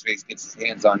what's his face gets his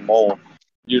hands on Mole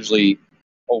usually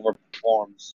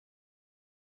overperforms.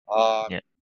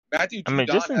 Matthew Judon, I mean,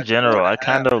 just in general, I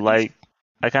kind of like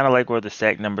where the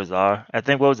sack numbers are. I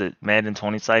think what was it, Madden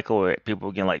 20 cycle, where people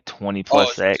were getting like 20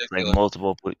 plus sacks, ridiculous. like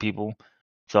multiple people.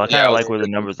 So I kind of like where the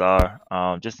numbers are,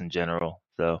 just in general.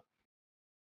 So.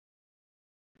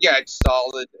 Yeah, it's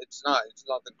solid. It's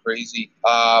nothing crazy.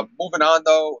 Moving on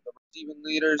though, the receiving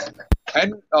leaders,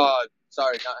 and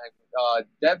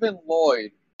Devin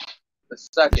Lloyd, the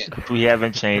second. We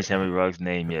haven't changed Henry Ruggs'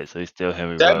 name yet, so he's still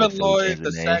Henry Devin Ruggs. Lloyd,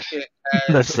 the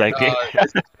second,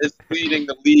 is leading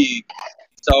the league.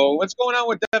 So what's going on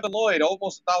with Devin Lloyd?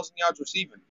 Almost 1,000 yards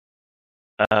receiving.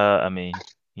 I mean,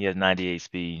 he has 98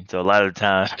 speed, so a lot of the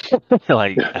time,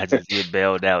 like I just get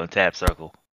bailed out in tap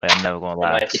circle. Like, I'm never gonna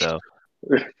lie. So.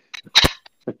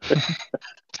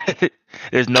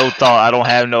 There's no thought. I don't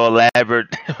have no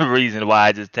elaborate reason why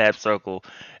I just tap circle.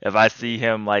 If I see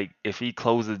him, like if he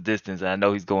closes distance and I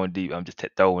know he's going deep, I'm just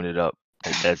throwing it up.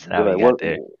 Like, that's how he got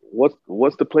there.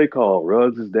 What's the play call?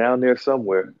 Ruggs is down there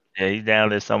somewhere. Yeah, he's down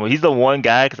there somewhere. He's the one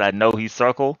guy because I know he's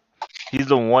circle. He's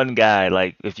the one guy.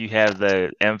 Like if you have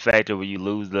the M factor where you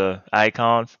lose the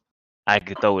icons, I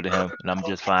could throw it to him and I'm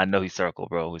just fine. I know he's circle,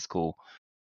 bro. It's cool.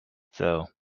 So.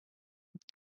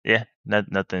 Yeah,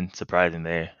 nothing surprising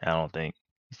there. I don't think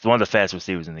he's one of the fast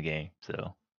receivers in the game,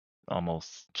 so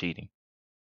almost cheating.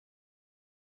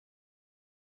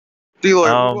 D-Lloyd,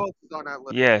 who else is on that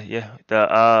list? Yeah.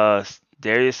 The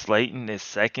Darius Slayton is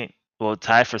second. Well,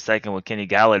 tied for second with Kenny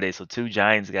Galladay. So 2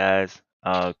 Giants guys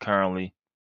currently.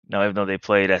 Now, even though they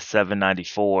played at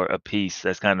 794 apiece,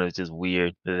 that's kind of just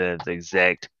weird. The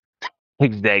exact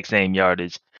same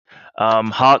yardage.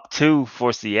 Hawk 2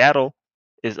 for Seattle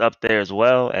is up there as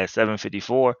well at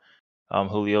 754.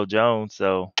 Julio Jones.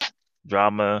 So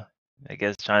drama, I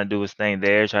guess, trying to do his thing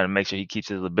there, trying to make sure he keeps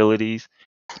his abilities.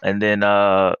 And then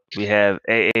we have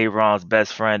A.A. Ron's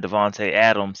best friend, Devontae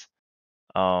Adams,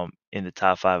 in the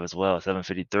top 5 as well,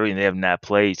 753, and they have not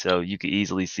played, so you could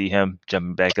easily see him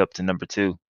jumping back up to number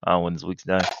 2 when this week's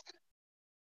done.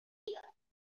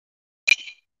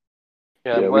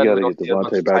 Yeah, I'm Yeah, we glad got we to don't get see a bunch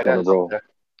Devontae of back tight on the ends up roll. there.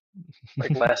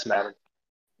 Like last Madden.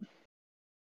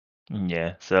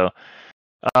 Yeah, so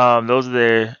those are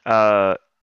there.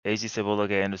 AG said we'll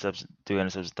look at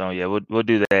interceptions thrown. Yeah, we'll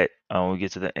do that when we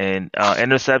get to the end.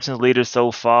 Interceptions leader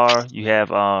so far, you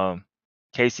have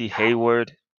Casey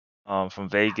Hayward from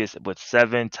Vegas with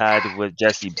 7, tied with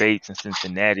Jesse Bates in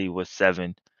Cincinnati with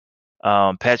 7.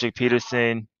 Patrick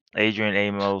Peterson, Adrian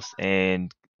Amos,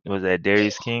 and was that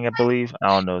Darius King, I believe? I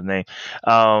don't know his name.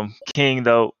 King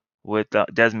though with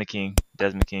Desmond King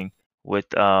with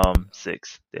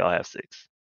 6. They all have 6.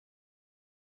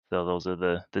 So those are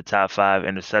the top 5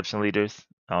 interception leaders.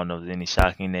 I don't know if there's any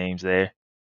shocking names there.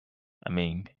 I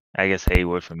mean, I guess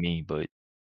Hayward for me, but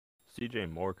CJ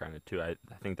Moore kind of too. I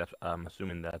think that's. I'm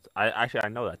assuming that's. I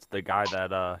know that's the guy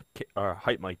that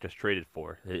Hype Mike just traded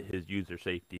for his user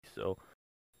safety. So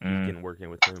he's getting working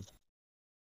with him.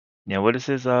 Yeah, what is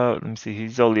his let me see,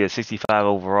 he's only a 65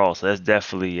 overall, so that's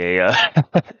definitely a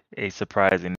a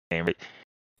surprising name, right?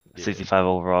 Yeah. 65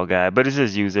 overall guy, but it's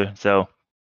his user, so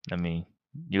I mean,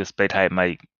 you expect Hype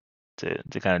Mike to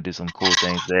kind of do some cool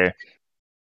things there.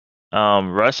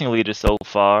 Rushing leader so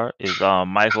far is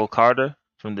Michael Carter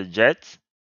from the Jets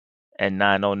at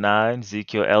 909,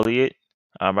 Ezekiel Elliott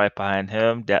right behind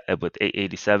him with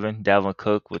 887, Dalvin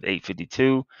Cook with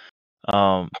 852,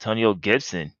 Antonio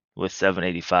Gibson with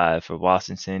 785 for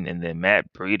Washington, and then Matt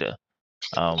Breida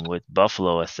with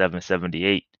Buffalo at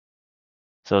 778.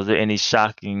 So is there any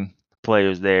shocking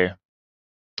players there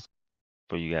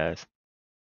for you guys?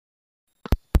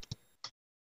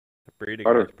 Brady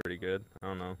Carter. guy's pretty good. I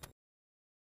don't know.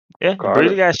 Yeah, Carter.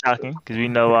 Breida guy's shocking because we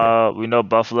know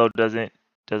Buffalo doesn't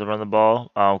run the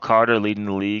ball. Carter leading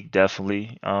the league,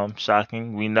 definitely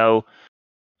shocking. We know,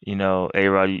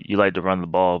 A-Rod, you like to run the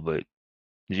ball, but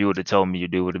if you would have told me your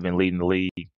dude would have been leading the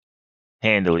league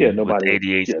handily Yeah, nobody with would.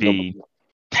 88 Yeah, speed.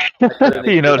 I couldn't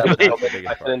You even know do what that I with mean? Joe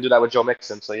I couldn't do that with Joe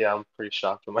Mixon, so yeah, I'm pretty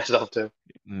shocked with myself too.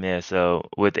 Yeah, so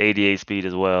with 88 speed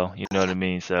as well, you know what I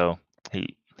mean? So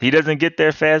he doesn't get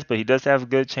there fast, but he does have a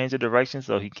good change of direction,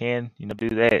 so he can, do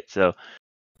that. So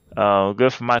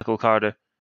good for Michael Carter.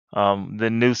 The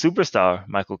new superstar,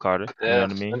 Michael Carter. You know Yeah,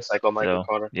 what I mean? and Psycho Michael So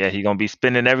Carter. yeah, he's gonna be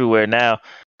spinning everywhere now.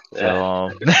 Yeah.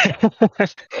 So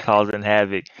causing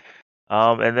havoc.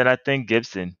 And then I think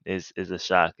Gibson is a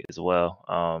shock as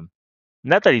well.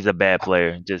 Not that he's a bad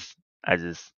player, I just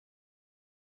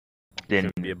He didn't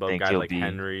shouldn't be above think guys he'll like be.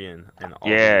 Henry and all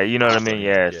Yeah, these you know what I top mean? running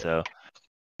Yeah, backs.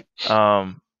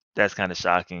 so that's kind of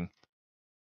shocking.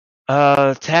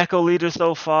 Tackle leader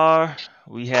so far,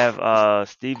 we have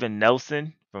Steven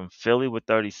Nelson from Philly with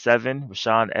 37,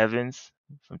 Rashaan Evans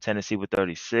from Tennessee with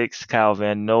 36, Kyle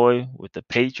Van Noy with the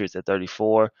Patriots at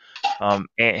 34, Ant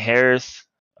Harris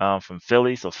from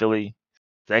Philly, so Philly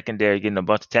secondary getting a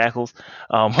bunch of tackles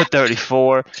with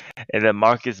 34, and then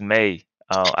Marcus May,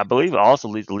 I believe also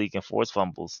leads the league in forced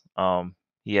fumbles.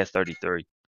 He has 33.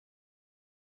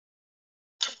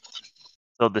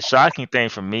 So the shocking thing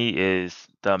for me is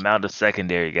the amount of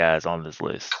secondary guys on this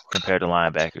list compared to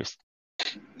linebackers.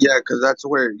 Yeah, because that's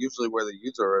usually where the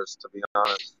user is, to be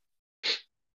honest.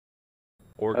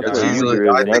 Or That's guys where the like user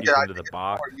is, I and think get I into think the it's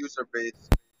box. more user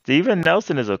based. Steven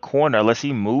Nelson is a corner unless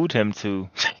he moved him to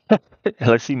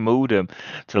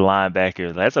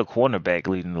linebacker. That's a cornerback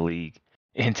leading the league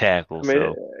in tackles. I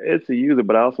mean, So it's a user,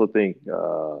 but I also think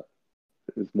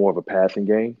it's more of a passing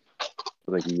game.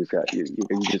 I think you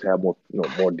just have more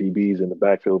more DBs in the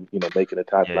backfield, making a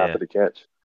tackle yeah. after the catch.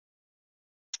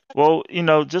 Well,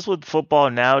 just with football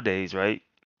nowadays, right?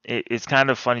 It's kind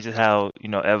of funny just how,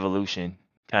 evolution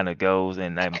kind of goes.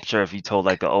 And I'm sure if you told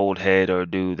like an old head or a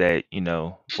dude that,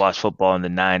 watched football in the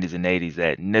 90s and 80s,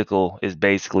 that nickel is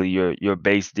basically your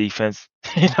base defense.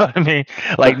 You know what I mean?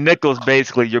 Like nickel's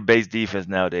basically your base defense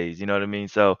nowadays. You know what I mean?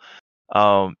 So,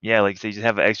 yeah, like you say, you just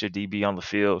have an extra DB on the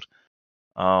field.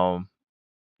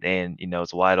 And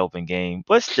it's a wide open game,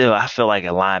 but still, I feel like a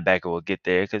linebacker will get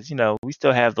there because we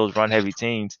still have those run heavy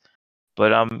teams.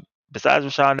 But besides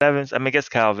Rashaan Evans, I mean, I guess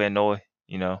Kyle Van Noy,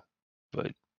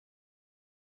 but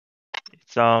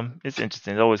it's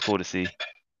interesting. It's always cool to see,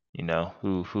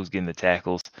 who's getting the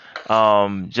tackles.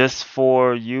 Just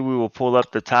for you, we will pull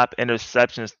up the top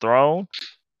interceptions thrown.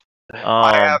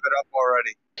 I have it up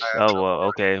already. Well,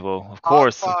 okay. Well, of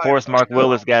course, Mark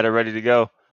Willis got it ready to go.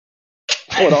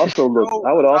 I would also look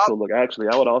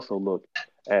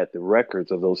at the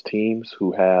records of those teams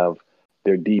who have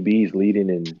their DBs leading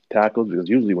in tackles, because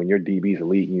usually when your DBs are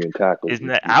leading you in tackles,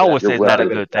 I would say it's not a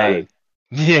good thing.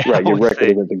 Yeah, right. Your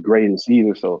record isn't the greatest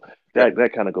either. So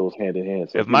that kind of goes hand in hand.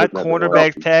 So If you're my looking at the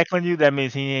cornerback's wide tackling you, that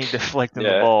means he ain't deflecting the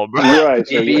Yeah. ball, bro. right.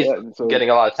 So, DB's yeah, so getting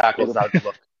a lot of tackles. That would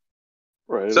look.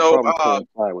 right, it'll So, probably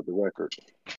coincide with the record.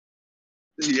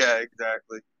 yeah,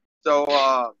 exactly.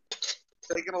 So,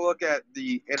 taking a look at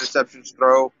the interceptions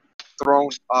thrown,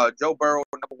 Joe Burrow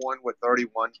number 1 with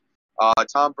 31,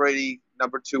 Tom Brady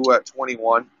number 2 at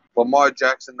 21, Lamar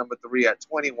Jackson number 3 at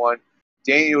 21,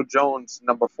 Daniel Jones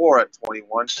number 4 at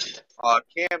 21,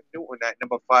 Cam Newton at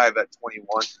number 5 at 21,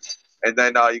 and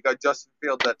then you got Justin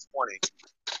Fields at 20.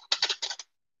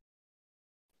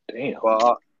 Damn.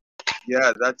 But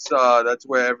yeah, that's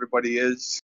where everybody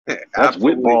is. That's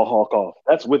Absolutely. with ball hawk off.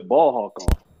 That's with ball hawk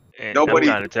off. And Nobody-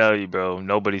 I'm trying to tell you, bro.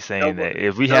 Nobody's saying Nobody- that.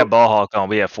 If we no- had ball hawk on,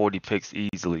 we had 40 picks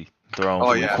easily thrown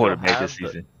Oh, from yeah. the Still quarterback have this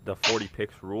season. the 40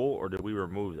 picks rule, or did we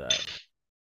remove that?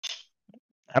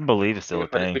 I believe it's still a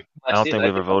thing. I don't think we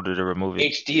ever voted to remove it.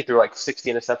 HD threw like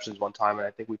 60 interceptions one time, and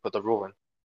I think we put the rule in.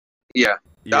 Yeah.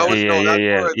 Yeah, That was, no, that's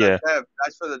yeah, for the yeah. dev.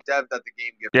 That's for the dev that the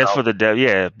game gives That's out. for the dev,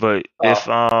 yeah. But if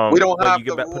We don't But have you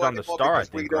get the put rule on the anymore star, I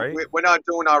because we think, don't. right? We're not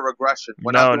doing our regression.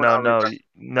 We're not doing our regression.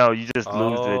 no, you just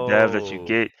lose the dev that you Oh.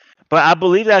 get. But I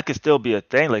believe that could still be a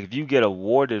thing. Like if you get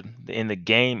awarded in the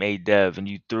game a dev and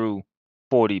you threw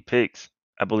 40 picks,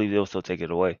 I believe they'll still take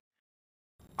it away.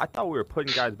 I thought we were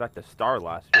putting guys back to star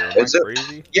last year. Am Is I it-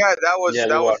 crazy? Yeah, that was Yeah,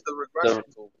 that we was are. the regression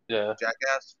tool. Yeah.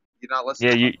 Jackass, you're not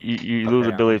listening. Yeah, you lose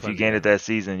Okay, ability I'm if you putting gain it it that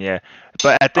season, yeah.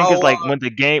 But I think Oh, it's like when the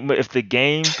game, if the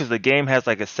game, because the game has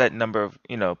like a set number of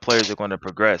players that are going to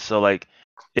progress. So like,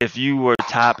 if you were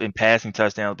top in passing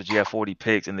touchdowns, but you have 40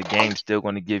 picks, and the game's still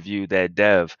going to give you that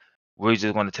dev, we're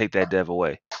just going to take that dev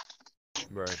away.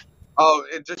 Right. Oh,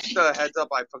 and just a heads up,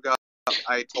 I forgot.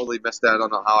 I totally missed that. I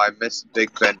don't know how I missed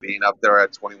Big Ben being up there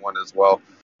at 21 as well.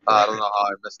 I don't know how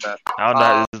I missed that. I don't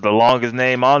know. This is the longest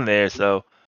name on there, so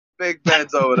Big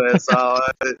Ben's over there, so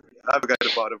I forgot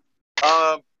about him.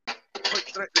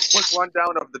 Quick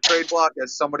rundown of the trade block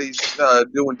as somebody's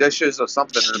doing dishes or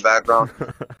something in the background.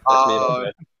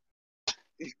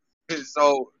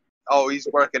 So, he's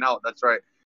working out. That's right.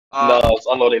 No, it's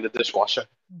unloading the dishwasher.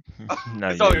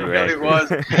 no, So you're it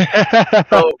was. right.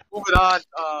 So moving on.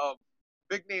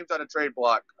 Big names on the trade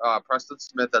block. Preston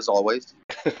Smith, as always.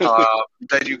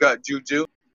 Then you got Juju,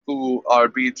 who are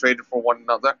being traded for one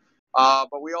another.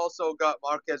 But we also got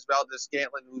Marquez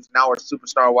Valdez-Scantling, who's now our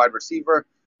superstar wide receiver.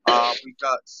 We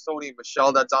got Sony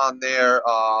Michel that's on there.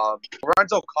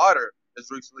 Lorenzo Carter is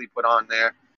recently put on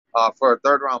there for a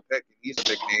third-round pick, and he's a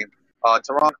big name.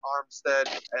 Teron Armstead,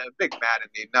 a big Madden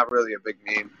name, not really a big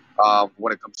name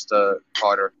when it comes to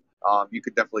Carter. You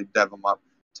could definitely dev him up.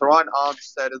 Teron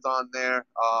Armstead is on there.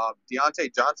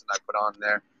 Deontay Johnson I put on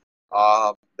there.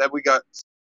 Then we got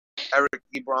Eric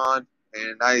Ebron,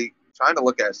 and I trying to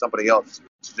look at somebody else.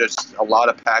 It's just a lot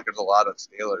of Packers, a lot of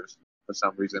Steelers for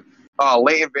some reason.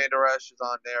 Leighton Vander Esch is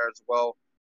on there as well.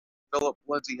 Philip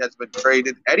Lindsay has been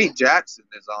traded. Eddie Jackson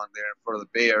is on there for the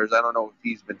Bears. I don't know if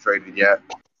he's been traded yet.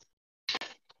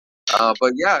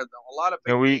 But yeah, a lot of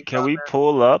big names Can on we there.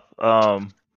 pull up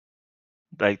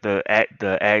like the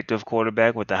active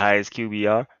quarterback with the highest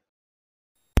QBR?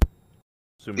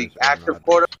 Assuming The it's running active Rodgers.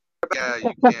 quarterback? Yeah,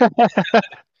 you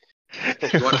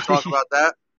can. You want to talk about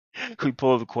that? We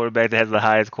pull the quarterback that has the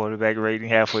highest quarterback rating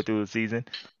halfway through the season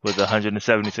with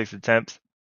 176 attempts.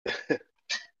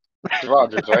 It's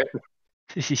Rodgers, right?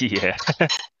 Yeah.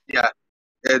 Yeah,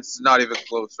 it's not even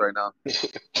close right now.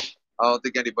 I don't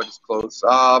think anybody's close.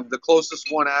 The closest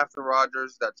one after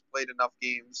Rodgers that's played enough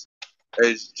games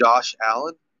is Josh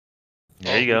Allen.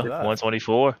 There you go. Look at that.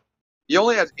 124. He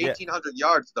only has Yeah. 1,800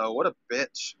 yards, though. What a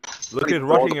bitch. Look at his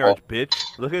rushing yards, bitch.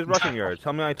 Look at his rushing yards.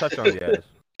 Tell me how many touchdowns he has.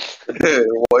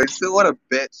 What a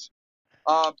bitch.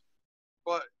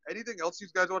 But anything else you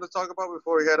guys want to talk about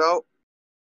before we head out?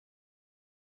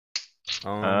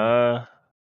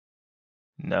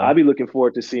 No. I'll be looking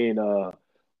forward to seeing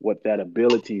what that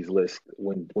abilities list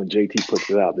when JT puts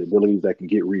it out, the abilities that can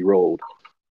get re-rolled.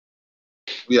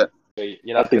 You're I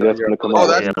not think that's going to come Oh, out.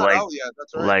 that's yeah, not like- out yet.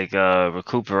 That's right. Like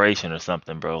recuperation or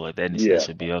something, bro. Like that Yeah.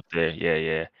 should be up there.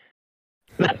 Yeah.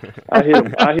 I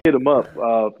hit him up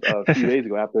a few days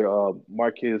ago after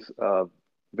Marquez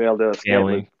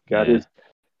Valdez-Scantling got his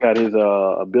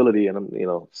ability, and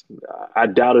I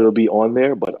doubt it'll be on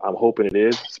there, but I'm hoping it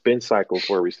is. Spin cycle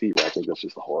for a receiver, I think that's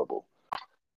just horrible.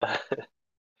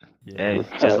 Hey,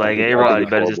 just like A-Rod, you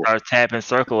better just start tapping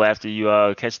circle after you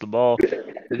catch the ball. Did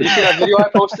you see that video I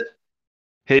posted?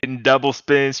 hitting double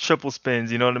spins, triple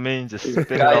spins. You know what I mean? Just The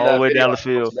spinning guy in all the that way video down the I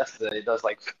field. posted yesterday does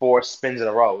like 4 spins in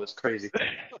a row. It's crazy.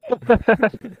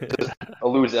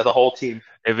 Eludes the whole team.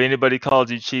 If anybody calls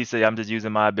you cheat, say I'm just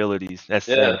using my abilities. That's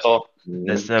Yeah, Sim. so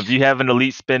That's Sim. If you have an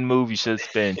elite spin move, you should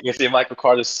spin. you can see Michael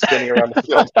Carter spinning around the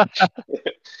field.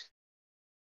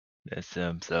 That's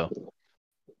Sim. So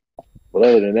But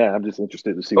other than that, I'm just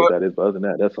interested to see what that is. But other than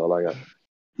that, that's all I got.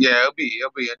 Yeah, it'll be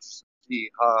interesting to see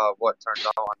what turns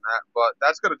out on that. But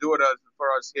that's gonna do it for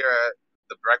us here at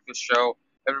the Breakfast Show.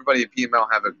 Everybody at PML,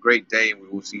 have a great day, and we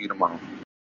will see you tomorrow.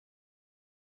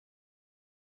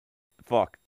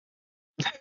 Fuck.